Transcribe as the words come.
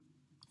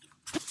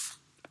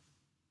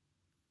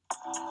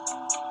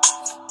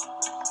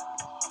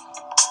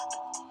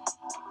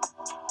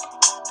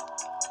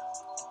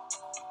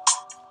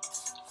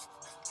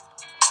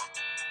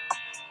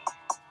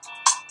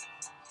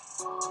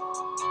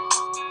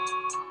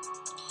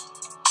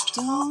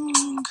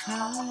Don't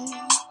cut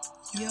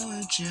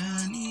your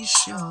journey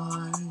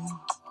short,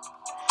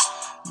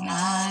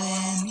 not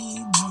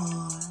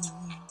anymore.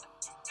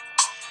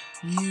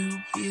 You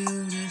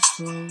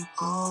beautiful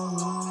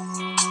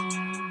boy,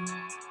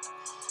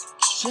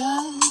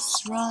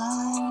 just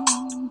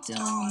run,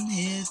 don't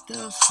hit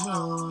the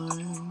floor,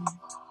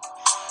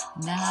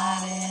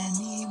 not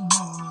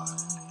anymore.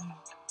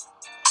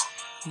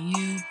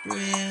 You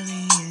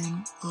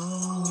brilliant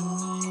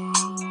boy,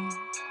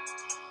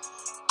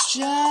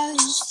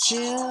 just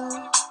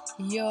chill,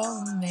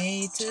 you're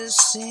made to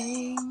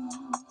sing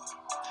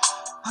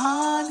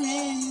on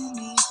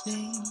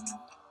anything.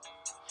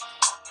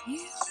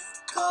 You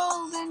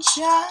golden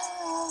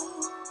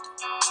child,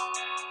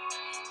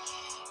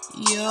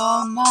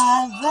 you're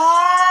my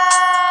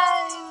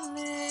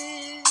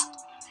violet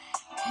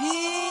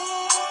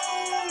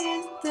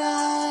in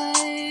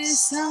thy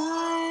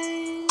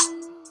sign.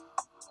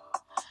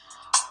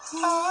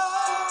 Oh,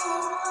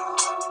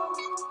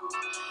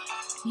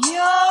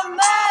 you're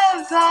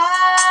my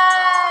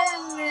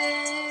violet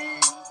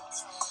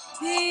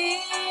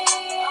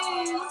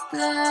in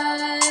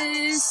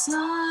thy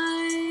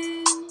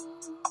sign.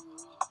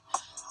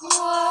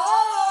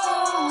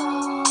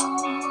 Whoa,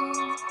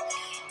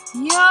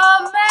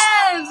 you're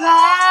my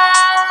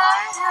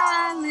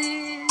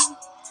violet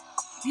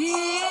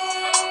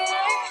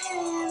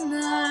in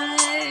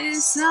thy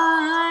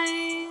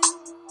sign.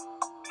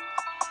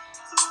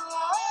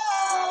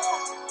 Whoa,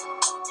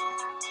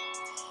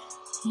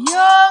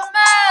 you're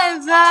my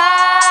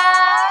violet